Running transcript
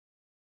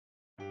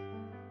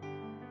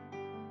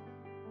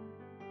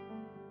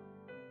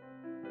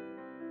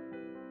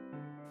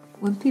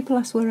When people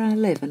ask where I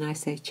live and I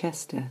say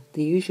Chester,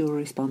 the usual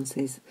response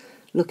is,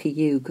 "Lucky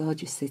you,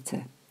 gorgeous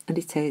city." And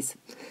it is.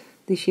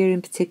 This year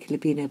in particular,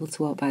 being able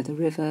to walk by the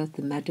river,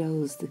 the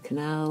meadows, the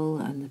canal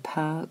and the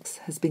parks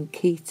has been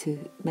key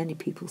to many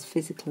people's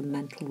physical and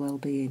mental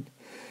well-being.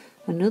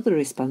 Another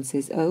response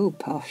is, "Oh,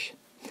 posh."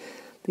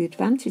 The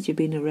advantage of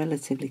being a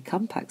relatively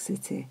compact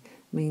city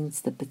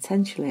means that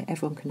potentially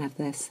everyone can have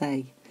their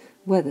say,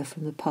 whether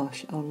from the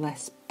posh or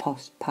less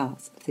posh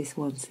parts of this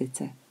one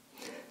city.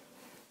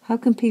 How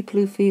can people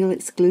who feel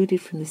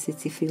excluded from the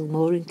city feel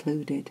more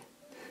included?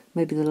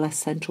 Maybe the less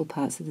central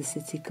parts of the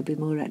city could be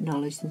more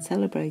acknowledged and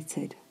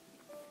celebrated.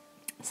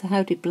 So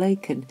how did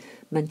Blacon,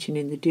 mentioned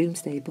in the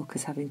Doomsday Book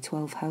as having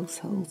 12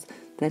 households,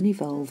 then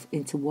evolve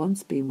into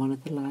once being one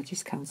of the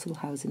largest council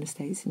housing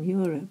estates in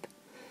Europe?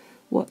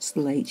 What's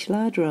Leitch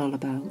Larder all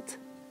about?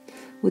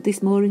 Would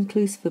this more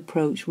inclusive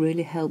approach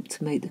really help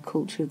to make the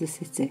culture of the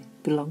city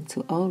belong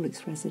to all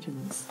its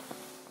residents?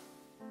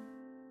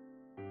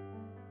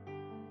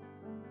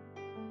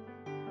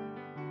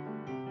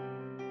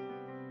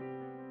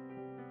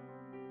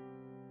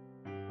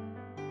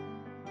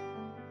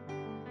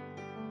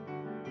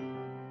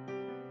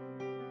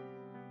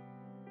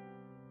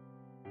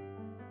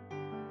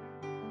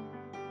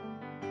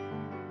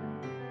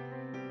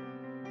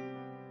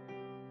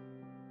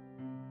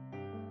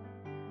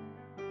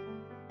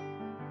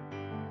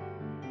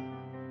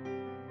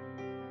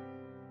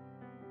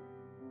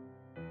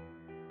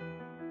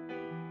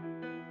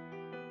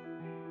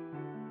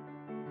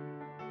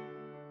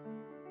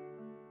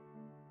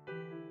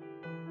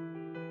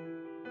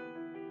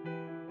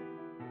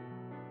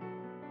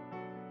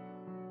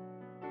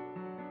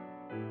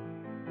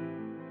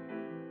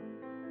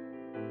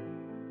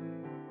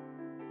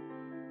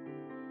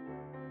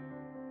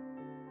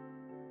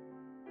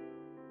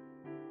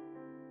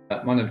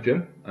 My name's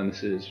Jim, and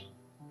this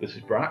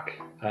is Brack,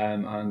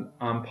 and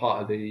I'm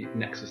part of the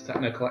Nexus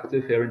Techno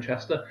Collective here in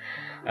Chester.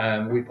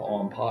 We put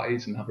on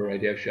parties and have a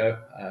radio show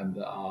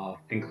that are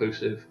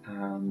inclusive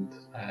and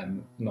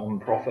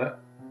non-profit.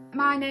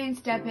 My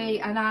name's Debbie,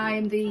 and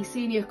I'm the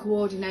Senior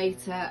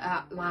Coordinator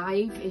at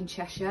Live in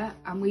Cheshire,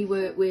 and we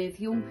work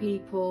with young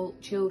people,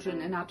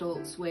 children and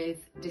adults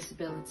with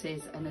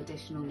disabilities and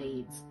additional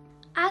needs.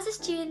 As a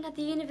student at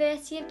the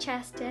University of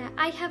Chester,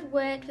 I have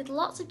worked with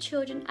lots of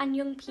children and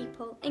young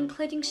people,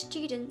 including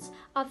students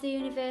of the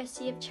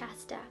University of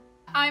Chester.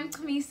 I'm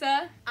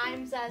Kamisa.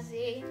 I'm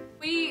Zazie.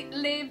 We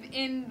live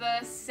in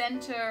the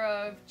centre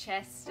of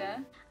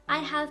Chester. I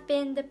have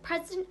been the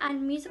President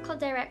and Musical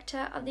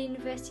Director of the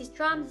University's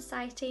Drama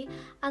Society,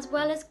 as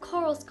well as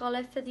Choral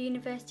Scholar for the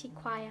University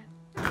Choir.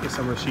 Yes,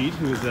 I'm Rashid,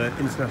 who is an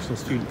international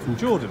student from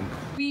Jordan.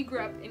 We grew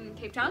up in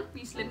Cape Town. We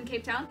used to live in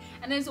Cape Town,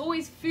 and there's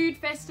always food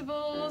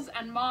festivals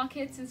and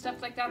markets and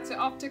stuff like that. So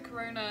after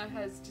Corona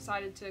has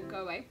decided to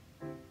go away,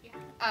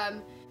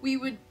 we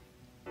would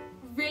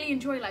really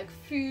enjoy like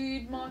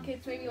food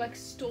markets, maybe like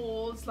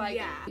stalls.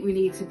 We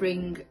need to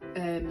bring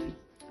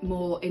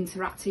more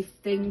interactive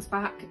things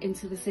back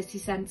into the city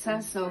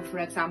centre. So, for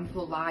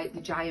example, like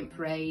the giant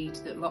parade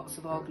that lots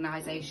of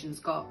organisations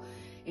got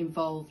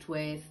involved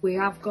with. We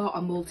have got a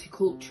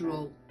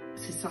multicultural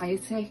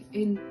society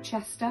in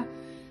Chester,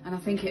 and I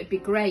think it'd be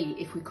great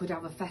if we could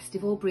have a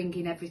festival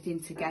bringing everything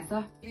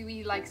together.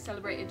 We like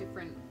celebrate a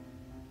different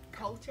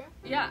Culture.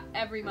 Yeah,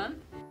 every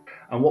month.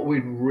 And what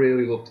we'd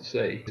really love to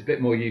see is a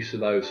bit more use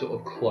of those sort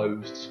of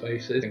closed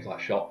spaces, things like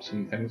shops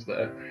and things that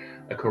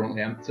are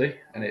currently empty,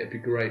 and it'd be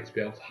great to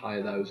be able to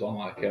hire those on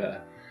like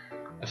a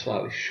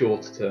slightly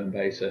shorter term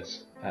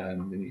basis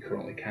than you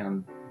currently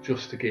can,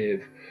 just to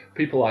give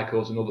people like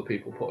us and other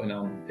people putting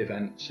on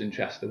events in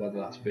Chester, whether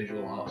that's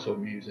visual arts or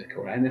music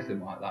or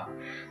anything like that,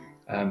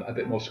 a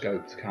bit more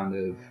scope to kind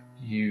of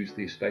use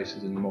these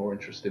spaces in a more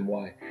interesting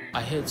way.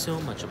 I heard so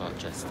much about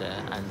Chester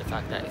and the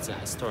fact that it's a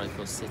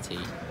historical city,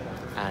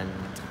 and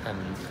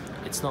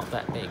it's not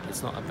that big,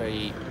 it's not a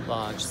very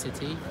large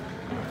city.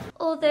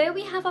 Although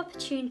we have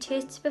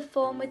opportunities to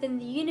perform within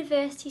the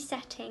university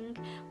setting,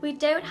 we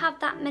don't have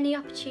that many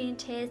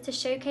opportunities to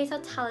showcase our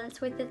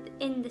talents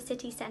within the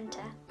city centre.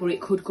 But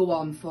it could go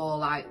on for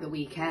like the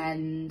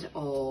weekend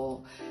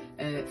or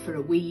for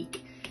a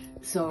week.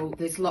 So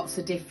there's lots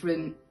of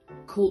different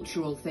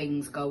cultural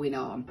things going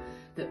on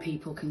that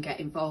people can get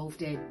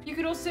involved in. You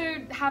could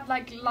also have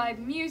like live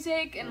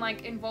music and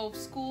like involve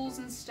schools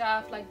and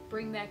stuff, like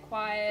bring their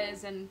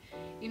choirs and,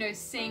 you know,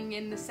 sing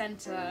in the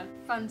centre,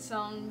 fun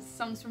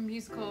songs from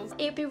musicals.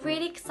 It would be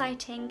really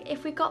exciting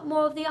if we got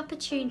more of the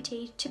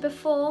opportunity to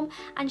perform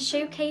and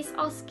showcase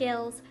our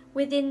skills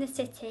within the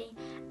city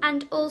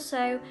and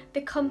also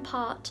become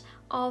part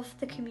of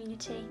the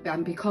community.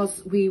 And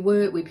because we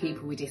work with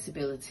people with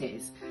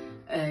disabilities,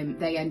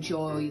 they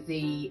enjoy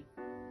the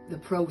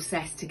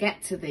process to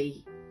get to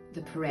the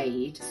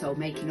parade, so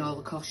making all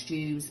the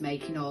costumes,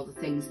 making all the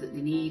things that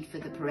they need for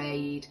the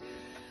parade,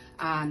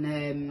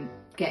 and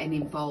getting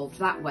involved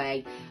that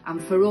way.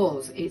 And for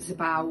us, it's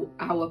about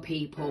our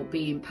people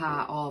being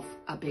part of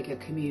a bigger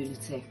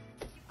community.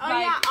 Oh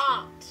yeah,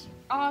 art.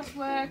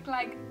 artwork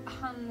like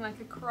hung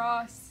like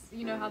across,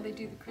 you know how they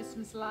do the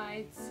Christmas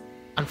lights.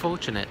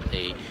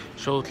 Unfortunately,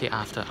 shortly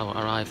after our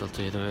arrival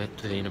to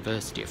the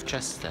University of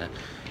Chester,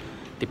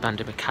 the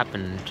pandemic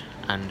happened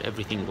and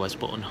everything was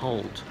put on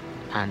hold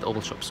and all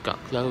shops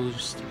got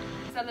closed.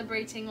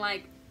 Celebrating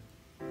like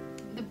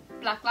the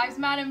Black Lives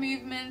Matter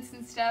movements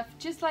and stuff,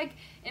 just like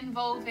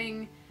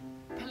involving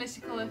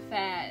political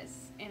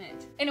affairs in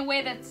it, in a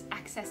way that's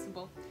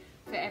accessible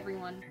for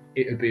everyone.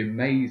 It would be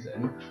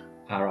amazing,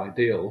 our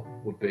ideal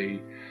would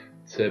be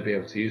to be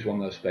able to use one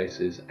of those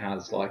spaces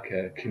as like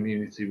a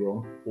community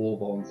run or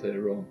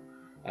volunteer run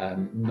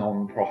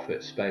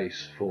non-profit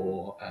space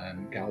for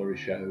gallery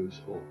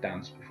shows or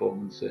dance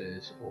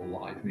performances or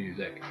live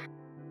music.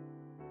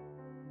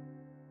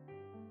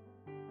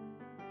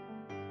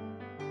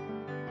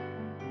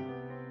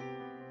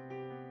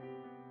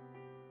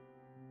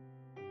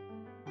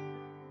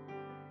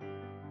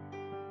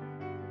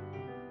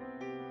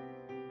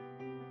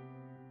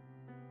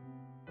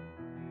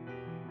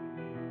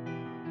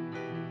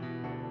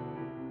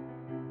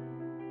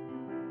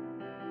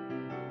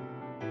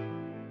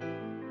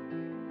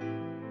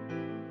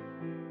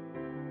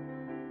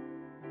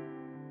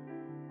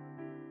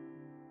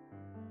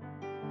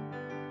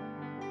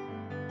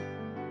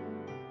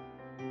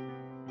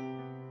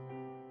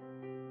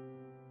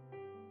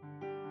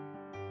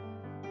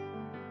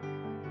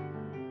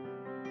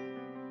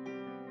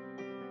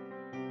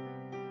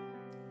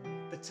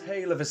 The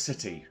Tale of a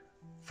City,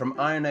 from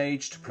Iron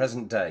Age to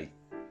present day.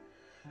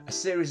 A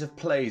series of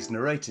plays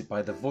narrated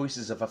by the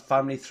voices of a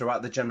family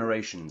throughout the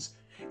generations,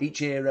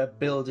 each era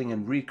building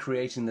and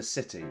recreating the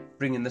city,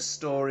 bringing the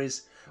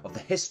stories of the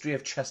history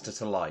of Chester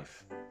to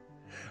life.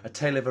 A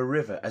tale of a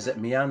river as it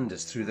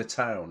meanders through the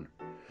town.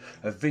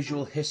 A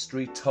visual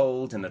history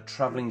told in a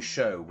travelling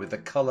show with the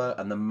colour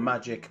and the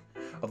magic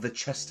of the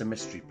Chester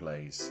Mystery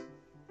Plays.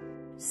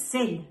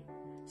 Sing,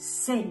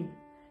 sing.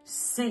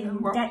 Sing,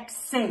 Deck,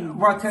 sing.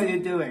 What are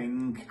you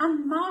doing?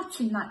 I'm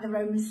marching like the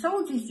Roman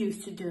soldiers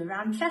used to do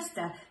around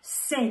Chester.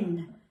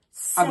 Sing,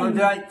 sing. I would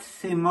like to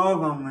see more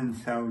Roman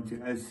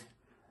soldiers.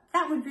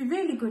 That would be a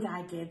really good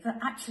idea, but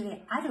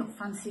actually I don't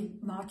fancy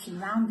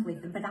marching around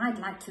with them, but I'd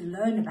like to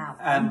learn about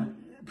them.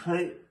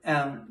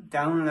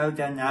 Download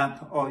an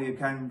app or you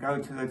can go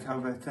to the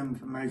toilet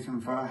information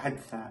for a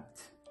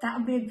headset. That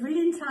would be a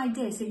brilliant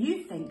idea. So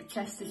you think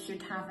Chester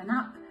should have an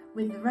app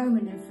with the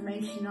Roman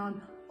information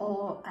on,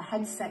 or a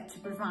headset to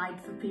provide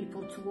for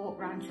people to walk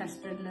around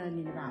Chester and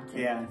learning about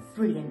it? Yes.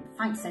 Brilliant.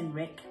 Thanks,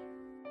 Enric.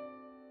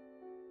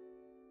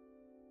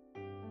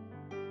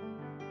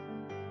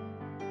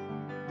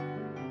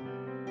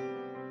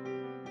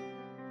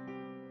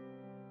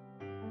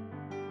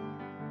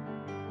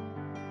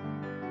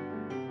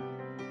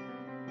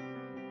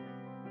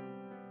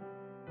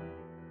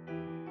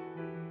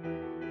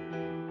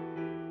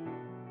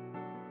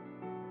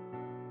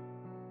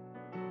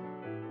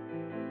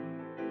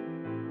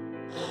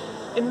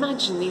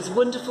 Imagine these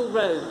wonderful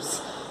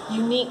rows,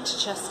 unique to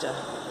Chester,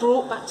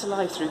 brought back to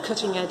life through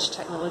cutting-edge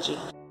technology.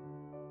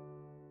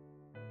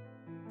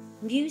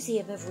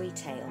 Museum of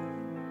Retail.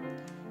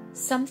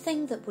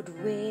 Something that would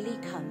really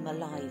come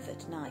alive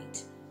at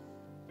night.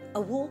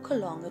 A walk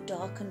along a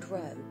darkened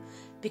row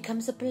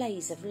becomes a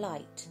blaze of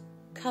light,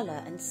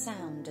 colour and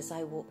sound as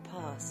I walk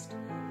past.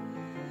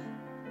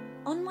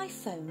 On my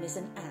phone is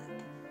an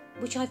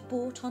app, which I've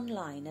bought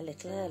online a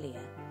little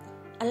earlier,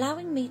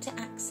 allowing me to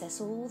access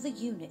all the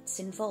units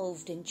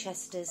involved in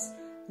Chester's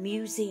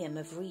Museum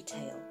of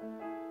Retail.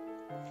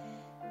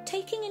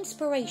 Taking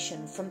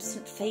inspiration from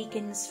St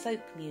Fagin's Folk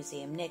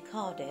Museum near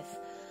Cardiff,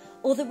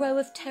 or the row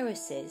of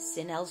terraces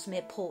in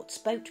Ellesmere Port's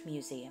Boat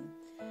Museum,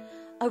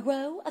 a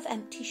row of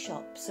empty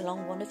shops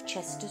along one of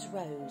Chester's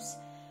rows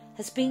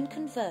has been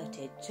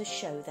converted to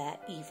show their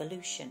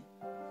evolution.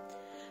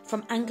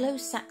 From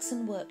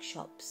Anglo-Saxon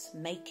workshops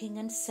making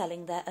and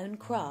selling their own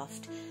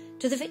craft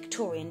to the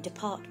Victorian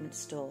department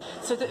store.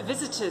 So that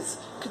visitors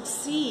could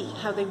see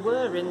how they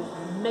were in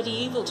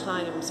medieval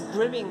times,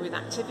 brimming with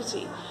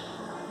activity.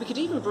 We could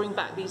even bring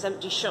back these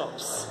empty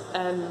shops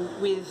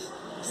with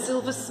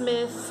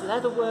silversmiths,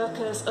 leather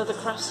workers, other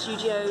craft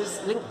studios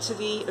linked to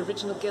the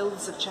original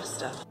guilds of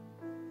Chester.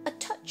 A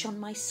touch on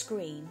my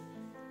screen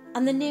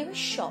and the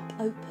nearest shop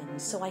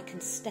opens so I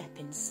can step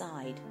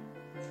inside.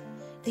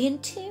 The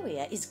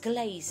interior is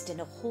glazed in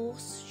a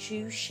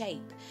horseshoe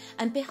shape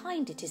and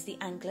behind it is the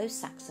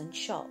Anglo-Saxon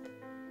shop.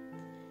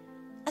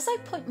 As I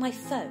point my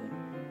phone,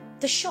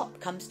 the shop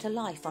comes to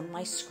life on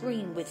my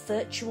screen with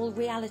virtual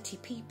reality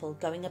people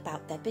going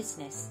about their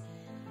business.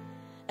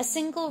 A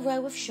single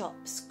row of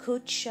shops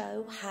could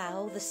show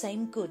how the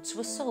same goods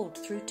were sold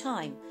through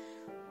time,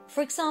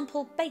 for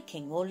example,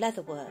 baking or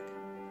leatherwork.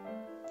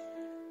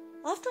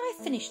 After I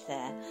finished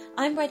there,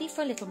 I'm ready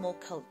for a little more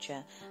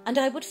culture, and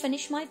I would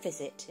finish my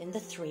visit in the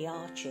Three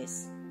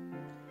Arches.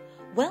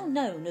 Well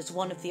known as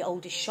one of the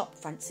oldest shop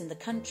fronts in the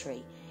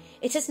country,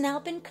 it has now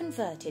been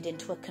converted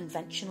into a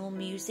conventional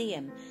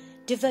museum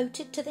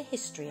devoted to the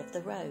history of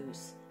the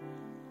rows,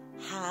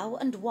 how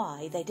and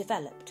why they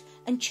developed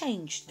and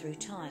changed through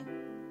time.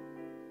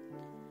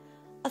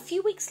 A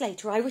few weeks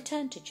later, I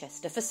returned to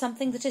Chester for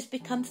something that has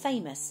become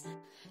famous,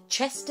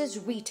 Chester's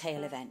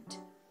retail event.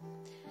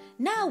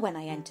 Now when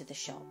I enter the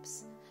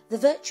shops, the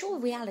virtual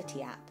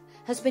reality app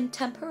has been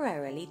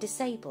temporarily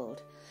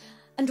disabled,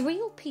 and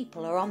real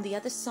people are on the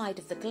other side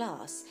of the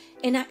glass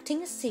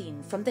enacting a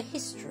scene from the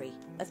history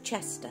of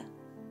Chester.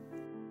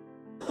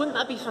 Wouldn't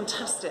that be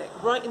fantastic?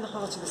 Right in the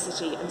heart of the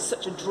city and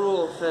such a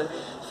draw for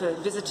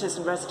visitors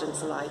and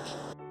residents alike.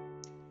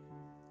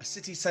 A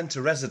city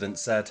centre resident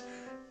said,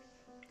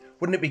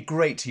 "Wouldn't it be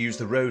great to use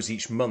the rows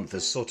each month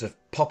as sort of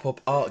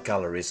pop-up art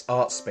galleries,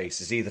 art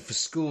spaces, either for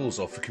schools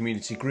or for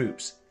community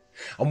groups?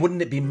 And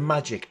wouldn't it be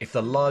magic if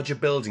the larger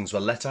buildings were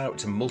let out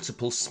to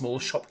multiple small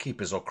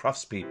shopkeepers or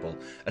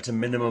craftspeople at a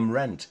minimum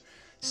rent,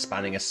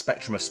 spanning a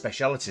spectrum of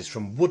specialities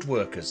from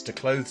woodworkers to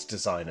clothes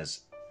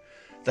designers?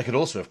 There could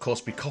also, of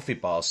course, be coffee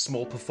bars,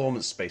 small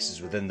performance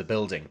spaces within the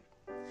building.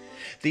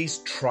 These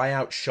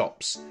try-out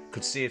shops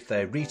could see if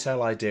their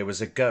retail idea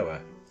was a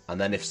goer, and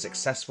then if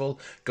successful,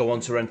 go on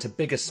to rent a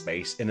bigger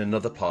space in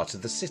another part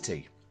of the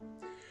city.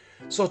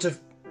 Sort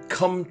of,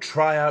 come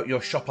try out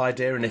your shop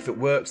idea, and if it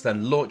works,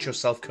 then launch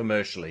yourself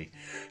commercially,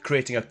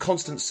 creating a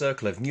constant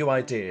circle of new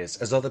ideas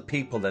as other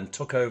people then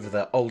took over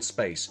their old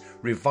space,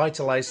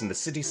 revitalising the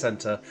city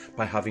centre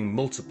by having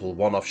multiple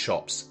one-off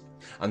shops.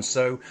 And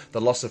so, the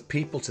loss of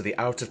people to the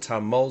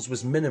out-of-town malls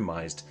was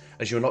minimised,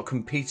 as you're not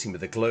competing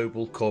with the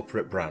global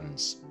corporate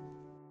brands."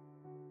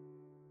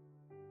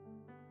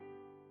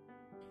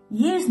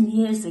 Years and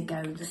years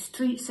ago, the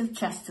streets of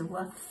Chester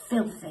were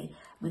filthy,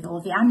 with all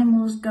the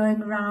animals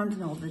going around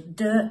and all the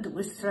dirt that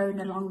was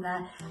thrown along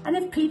there. And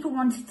if people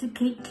wanted to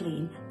keep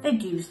clean,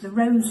 they'd use the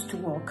roads to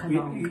walk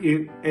along.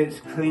 It's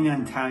clean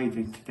and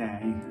tidy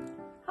today.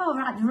 Oh,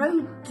 right,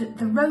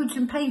 the roads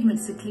and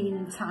pavements are clean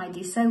and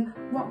tidy, so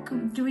what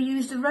do we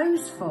use the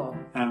roads for?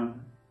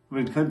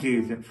 We could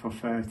use it for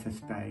theatre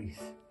space.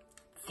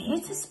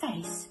 Theatre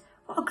space?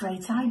 What a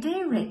great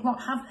idea, Rick.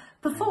 What, have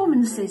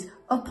performances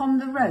up on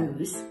the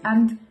rows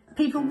and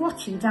people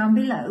watching down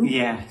below?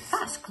 Yes.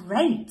 That's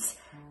great.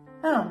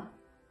 Oh,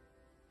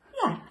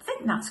 yeah, I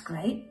think that's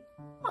great.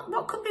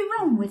 What could be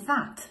wrong with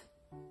that?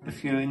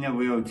 If you're in a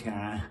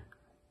wheelchair,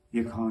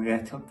 you can't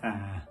get up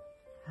there.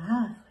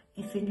 Ah,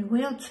 if in a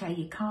wheelchair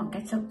you can't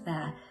get up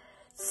there.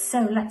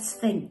 So let's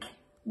think.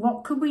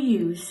 What could we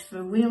use for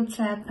a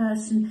wheelchair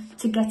person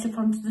to get up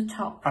onto the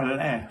top? A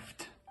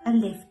lift. A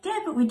lift, yeah,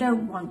 but we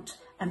don't want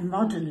a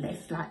modern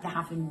lift like they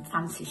have in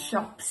fancy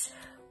shops.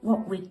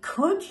 What we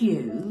could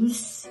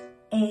use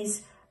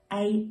is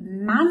a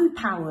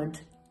man-powered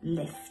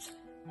lift.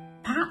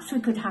 Perhaps we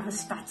could have a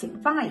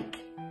static bike.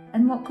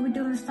 And what could we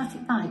do on a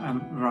static bike?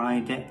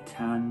 Ride it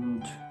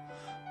and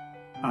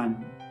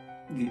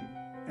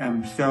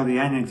store the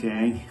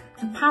energy.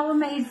 The power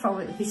made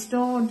from it would be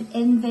stored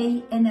in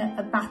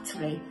a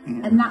battery,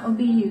 and that would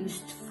be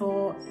used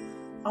for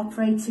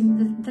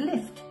operating the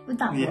lift. Would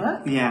that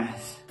work?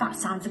 Yes. That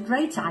sounds a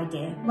great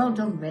idea. Well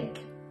done, Rick.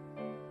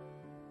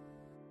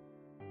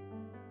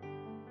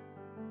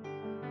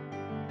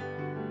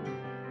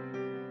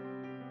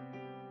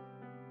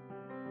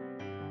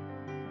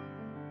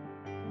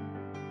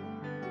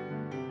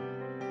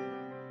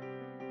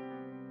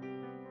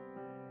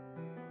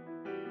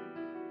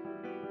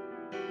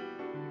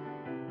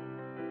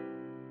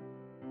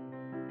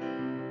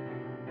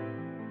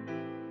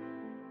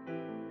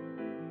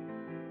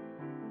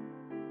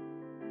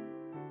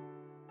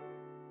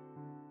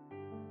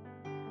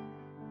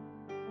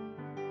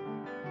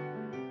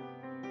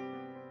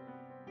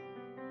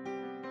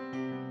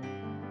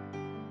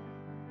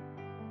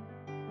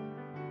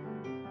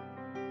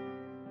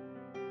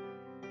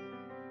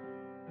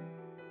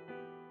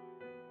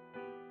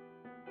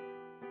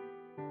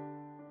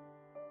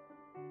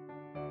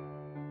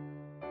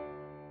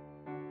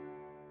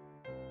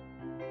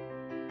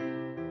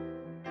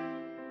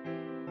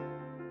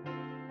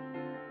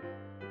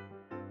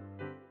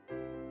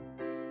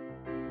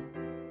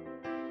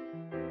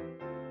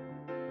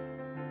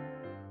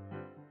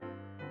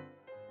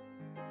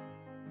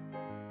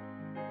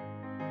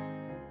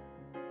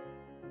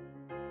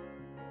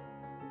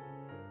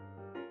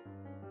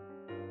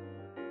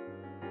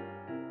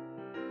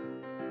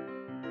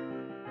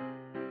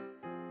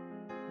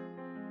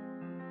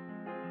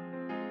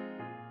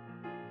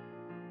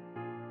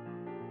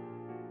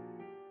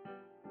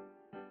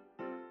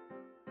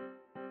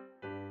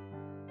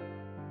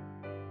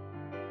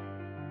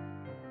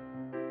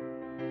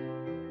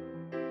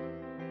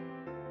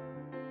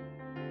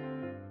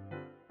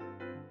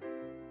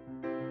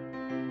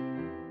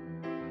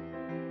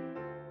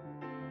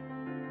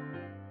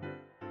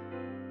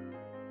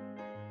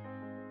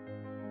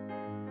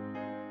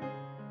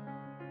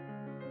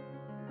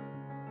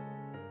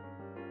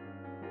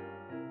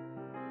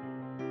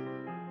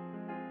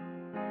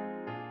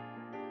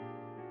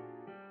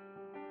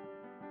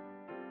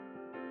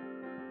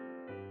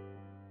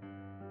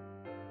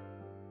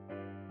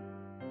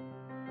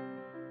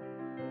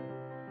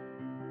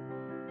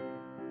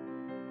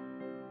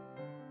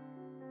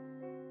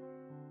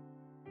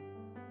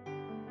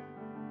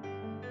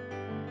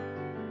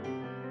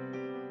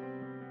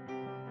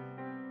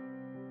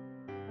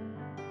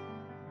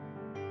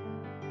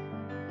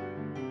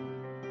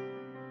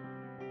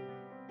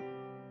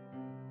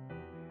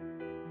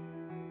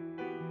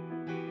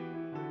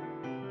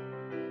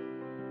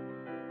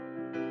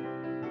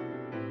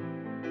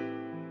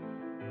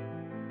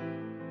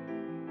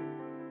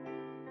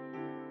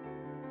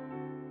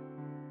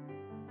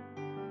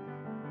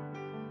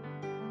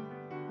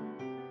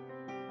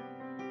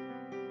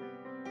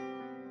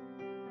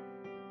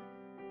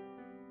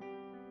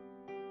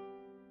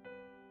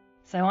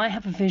 So I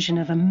have a vision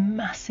of a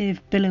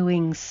massive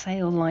billowing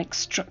sail-like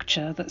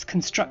structure that's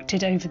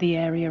constructed over the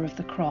area of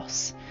the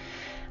cross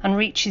and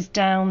reaches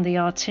down the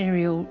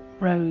arterial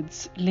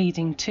roads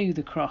leading to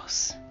the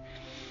cross.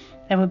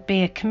 There would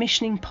be a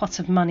commissioning pot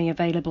of money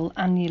available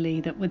annually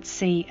that would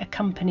see a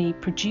company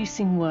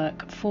producing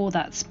work for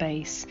that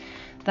space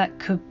that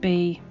could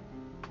be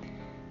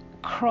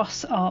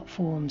cross art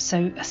forms,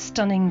 so a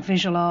stunning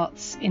visual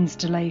arts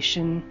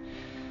installation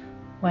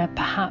where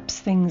perhaps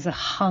things are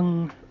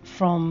hung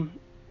from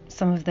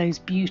some of those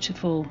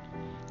beautiful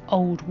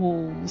old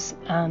walls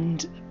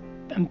and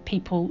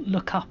people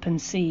look up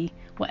and see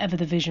whatever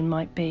the vision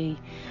might be,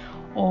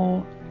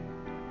 or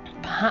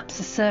perhaps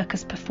a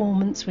circus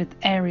performance with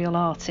aerial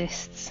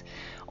artists,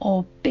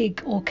 or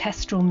big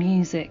orchestral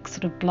music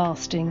sort of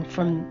blasting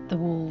from the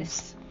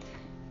walls.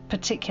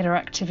 Particular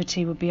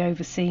activity would be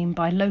overseen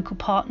by local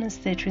partners,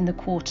 Theatre in the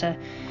Quarter,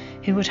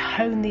 who would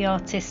hone the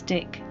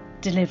artistic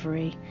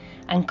delivery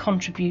and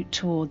contribute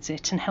towards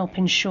it and help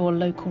ensure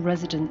local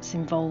residents'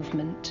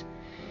 involvement.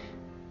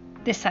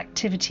 This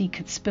activity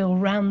could spill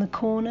round the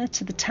corner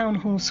to the Town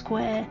Hall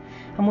Square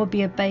and would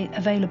be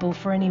available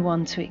for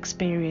anyone to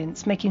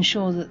experience, making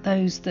sure that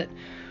those that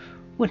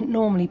wouldn't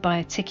normally buy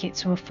a ticket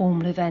to a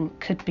formal event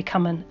could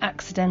become an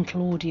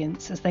accidental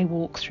audience as they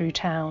walk through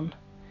town.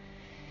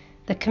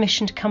 The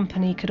commissioned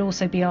company could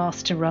also be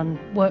asked to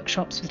run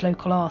workshops with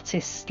local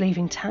artists,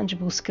 leaving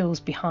tangible skills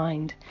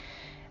behind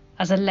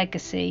as a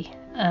legacy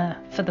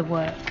for the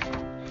work.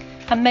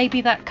 And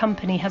maybe that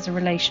company has a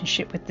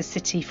relationship with the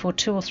city for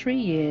 2 or 3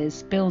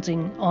 years,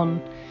 building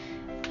on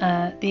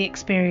the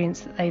experience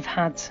that they've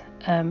had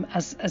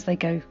as they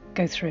go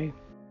through.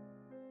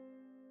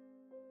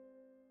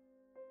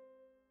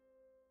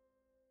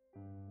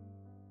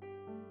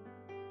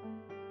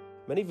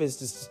 Many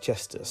visitors to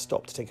Chester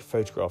stop to take a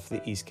photograph of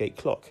the Eastgate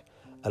clock,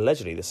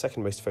 allegedly the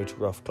second most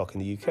photographed clock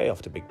in the UK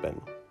after Big Ben.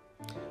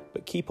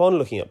 But keep on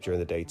looking up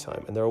during the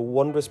daytime and there are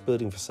wondrous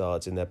building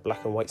facades in their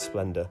black and white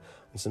splendour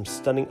and some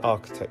stunning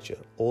architecture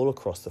all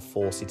across the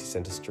 4 city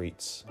centre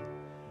streets.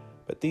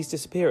 But these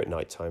disappear at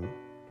night time.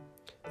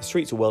 The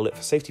streets are well lit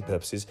for safety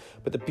purposes,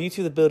 but the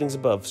beauty of the buildings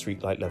above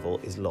streetlight level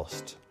is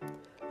lost.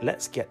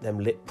 Let's get them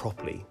lit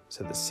properly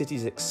so that the city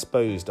is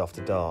exposed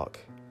after dark.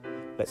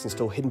 Let's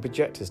install hidden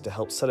projectors to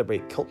help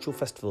celebrate cultural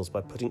festivals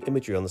by putting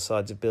imagery on the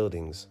sides of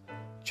buildings.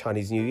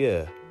 Chinese New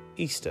Year,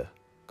 Easter,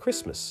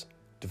 Christmas,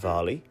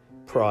 Diwali,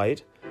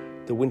 Pride,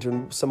 the winter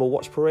and summer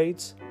watch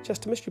parades,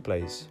 Chester mystery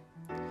plays.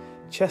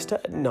 Chester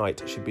at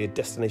night should be a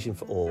destination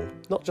for all,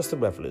 not just the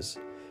revellers.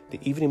 The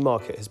evening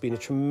market has been a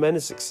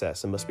tremendous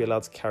success and must be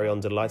allowed to carry on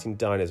delighting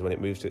diners when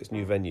it moves to its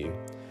new venue.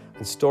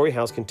 And Story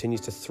House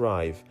continues to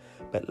thrive,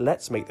 but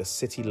let's make the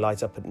city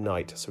light up at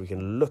night so we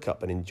can look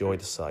up and enjoy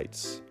the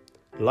sights.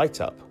 Light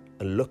up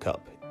and look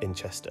up in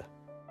Chester.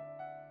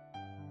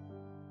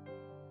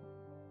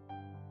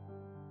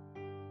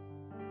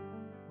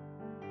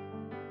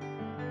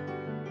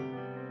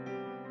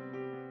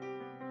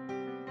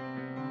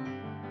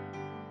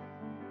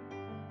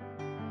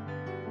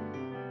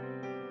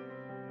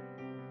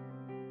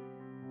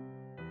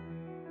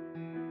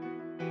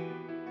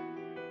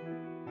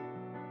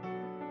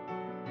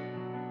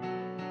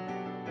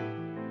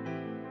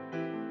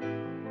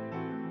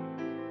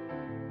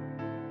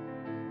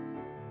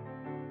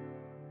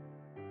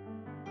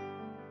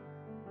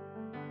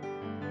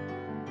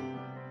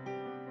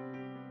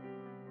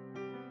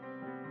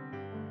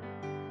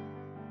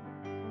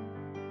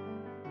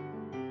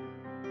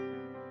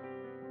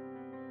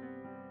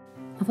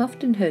 I've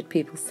often heard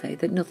people say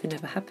that nothing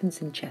ever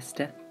happens in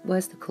Chester.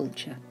 Where's the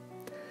culture?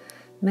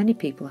 Many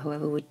people,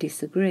 however, would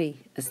disagree,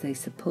 as they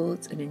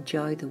support and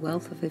enjoy the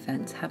wealth of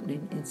events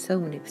happening in so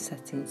many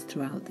settings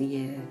throughout the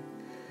year.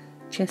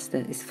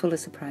 Chester is full of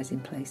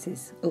surprising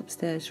places,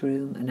 upstairs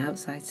room and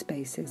outside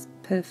spaces,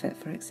 perfect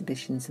for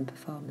exhibitions and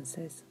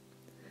performances.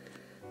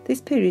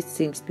 This period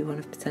seems to be one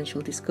of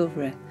potential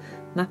discovery,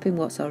 mapping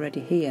what's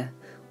already here,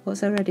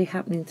 what's already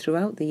happening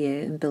throughout the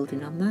year and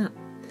building on that.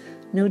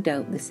 No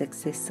doubt this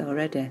exists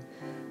already,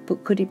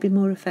 but could it be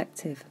more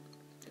effective?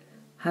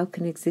 How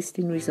can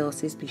existing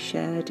resources be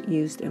shared,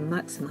 used and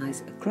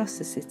maximised across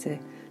the city,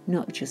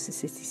 not just the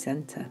city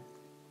centre?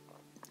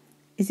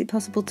 Is it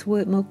possible to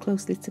work more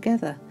closely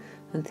together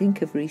and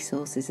think of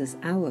resources as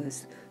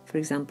ours, for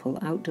example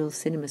outdoor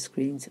cinema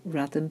screens,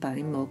 rather than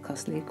buying more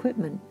costly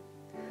equipment?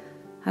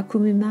 How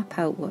can we map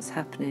out what's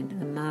happening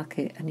and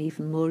market an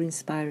even more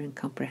inspiring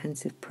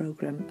comprehensive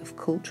programme of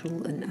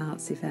cultural and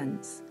arts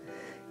events?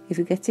 If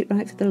we get it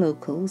right for the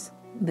locals,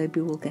 maybe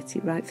we'll get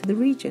it right for the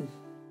region.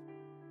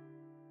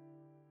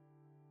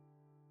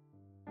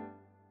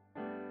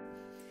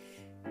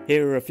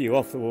 Here are a few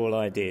off-the-wall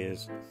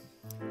ideas.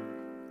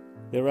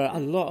 There are a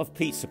lot of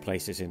pizza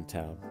places in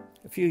town.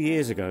 A few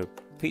years ago,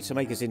 pizza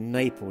makers in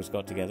Naples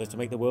got together to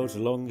make the world's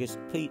longest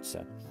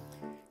pizza.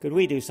 Could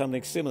we do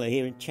something similar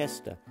here in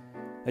Chester?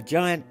 A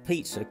giant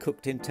pizza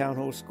cooked in Town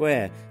Hall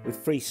Square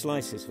with free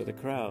slices for the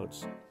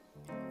crowds.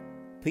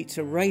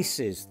 Pizza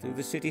races through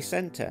the city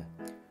centre,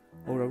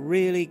 or a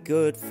really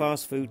good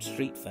fast food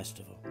street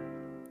festival.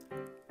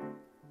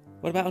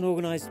 What about an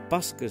organised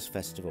buskers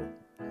festival?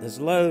 There's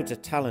loads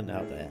of talent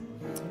out there.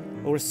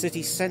 Or a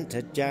city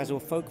centre jazz or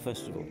folk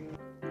festival.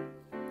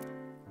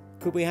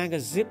 Could we hang a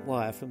zip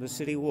wire from the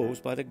city walls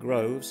by the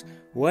groves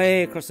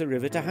way across the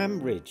river to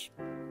Hambridge?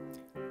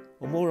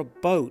 Or moor a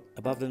boat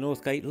above the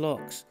Northgate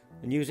locks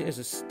and use it as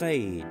a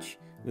stage,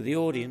 with the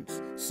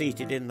audience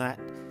seated in that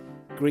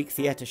Greek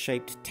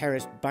theatre-shaped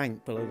terraced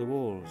bank below the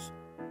walls?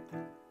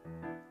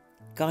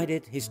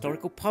 Guided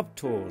historical pub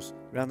tours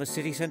around the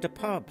city centre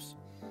pubs.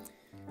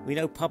 We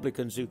know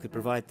publicans who could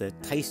provide the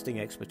tasting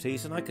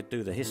expertise, and I could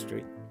do the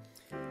history.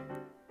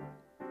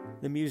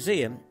 The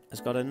museum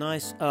has got a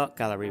nice art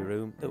gallery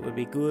room that would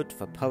be good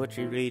for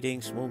poetry reading,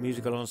 small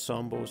musical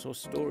ensembles or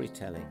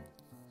storytelling.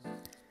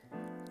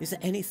 Is there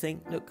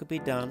anything that could be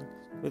done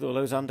with all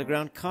those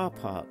underground car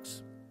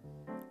parks?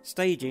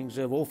 Stagings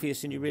of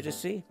Orpheus and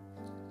Eurydice,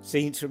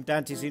 scenes from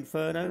Dante's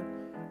Inferno,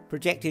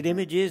 projected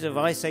images of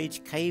Ice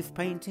Age cave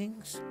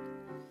paintings?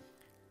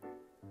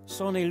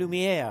 Son et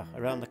lumière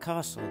around the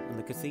castle and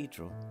the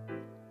cathedral.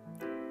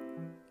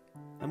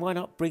 And why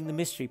not bring the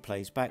mystery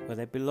plays back where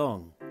they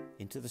belong,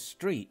 into the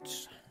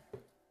streets?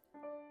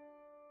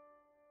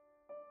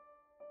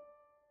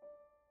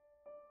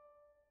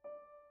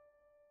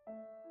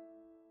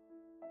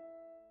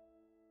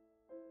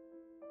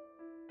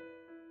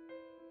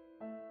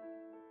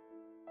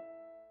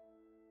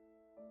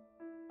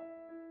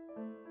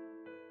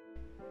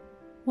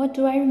 What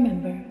do I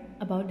remember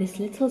about this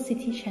little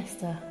city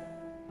Chester?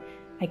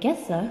 I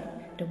guess, sir,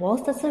 the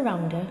walls that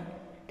surround her,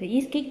 the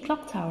Eastgate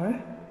clock tower,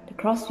 the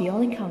cross we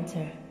all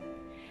encounter.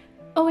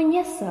 Oh, and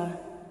yes, sir,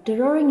 the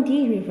roaring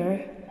Dee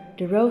River,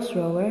 the Rose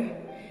Rower,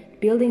 the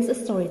building's a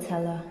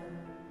storyteller.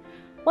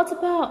 What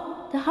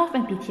about the half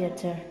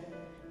amphitheatre,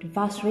 the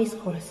vast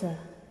racecourse,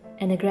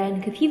 and the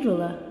grand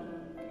cathedral?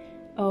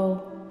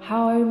 Oh,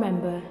 how I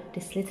remember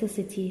this little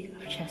city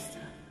of Chester.